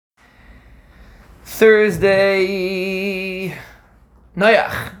Thursday,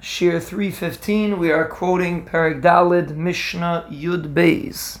 Noach, Shiur 3:15. We are quoting Perek Dalid, Mishnah Yud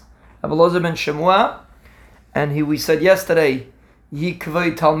Beis. Avos4Life ben Shemua, and we said yesterday,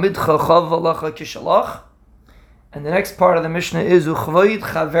 Yikvei Talmidcha Chav Alacha Kishalach. And the next part of the Mishnah is Uchveit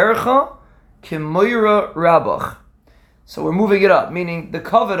Chavercha Kimoira Rabach. So we're moving it up, meaning the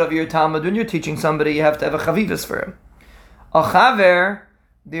covet of your Talmud. When you're teaching somebody, you have to have a chavivus for him. A chaver,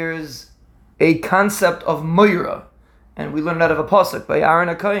 there's a concept of moira, and we learned that of a pasuk by Aaron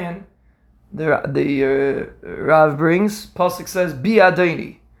HaKohen. The Rav brings, pasuk says, Bi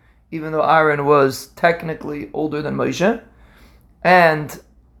Adoni, even though Aaron was technically older than Moshe, and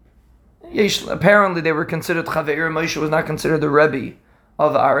apparently they were considered chaver. Moshe was not considered the Rebbe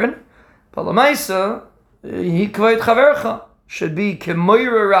of Aaron. But Lamaisa, Hikveit Chavercha should be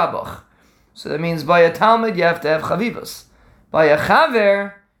Kemoira Rabach. So that means by a Talmud you have to have chavivas. By a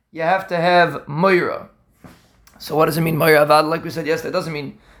chaver you have to have moira. So what does it mean moira avad? Like we said yesterday, it doesn't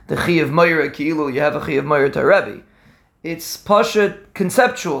mean the chi of moira ki'ilu, you have a chi of moira to Rebbe. It's pashut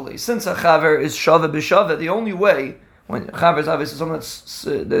conceptually. Since a chaver is shava b'shava, the only way, when chaver is obviously someone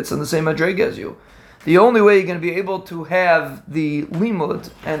that's in the same madrega as you, the only way you're going to be able to have the limud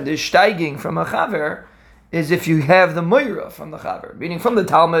and the steiging from a chaver is if you have the moira from the chaver. Meaning from the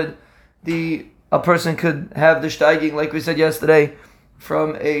Talmud, a person could have the steiging, like we said yesterday,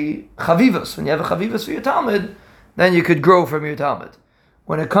 from a chavivus. When you have a chavivus for your Talmud, then you could grow from your Talmud.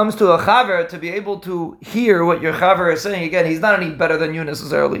 When it comes to a chaver, to be able to hear what your chaver is saying, again, he's not any better than you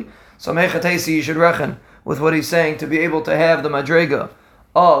necessarily. So mechatesi, you should reckon with what he's saying to be able to have the madrega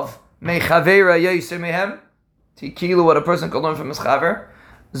of mechavera yeiser mehem, tikilu, what a person can learn from his chaver.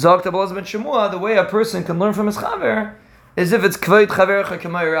 Zok Avos4Life ben Shemua, the way a person can learn from his chaver is if it's kveit chavercha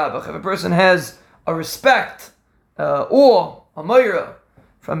k'may rabach. If a person has a respect or a moira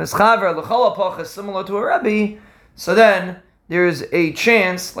from his chaver, l'chol hapach is similar to a Rebbe, so then there is a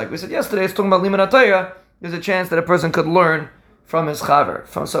chance, like we said yesterday, it's talking about limud HaTorah, there's a chance that a person could learn from his chaver.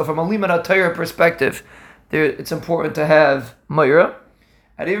 So from a limud HaTorah perspective, it's important to have moira.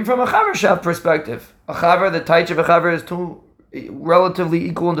 And even from a chaver shav perspective, a chaver, the taich of a chaver is two relatively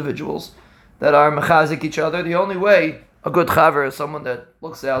equal individuals that are mechazik each other. The only way a good chaver is someone that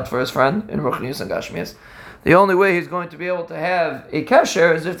looks out for his friend in ruchnius and gashmias. The only way he's going to be able to have a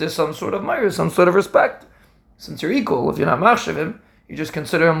kasher is if there's some sort of meir, some sort of respect. Since you're equal, if you're not machshav him, you just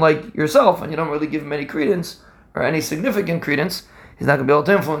consider him like yourself, and you don't really give him any credence or any significant credence, he's not going to be able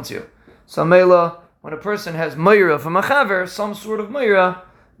to influence you. So meila, when a person has meira from a chaver, some sort of meira,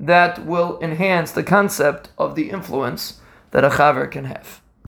 that will enhance the concept of the influence that a chaver can have.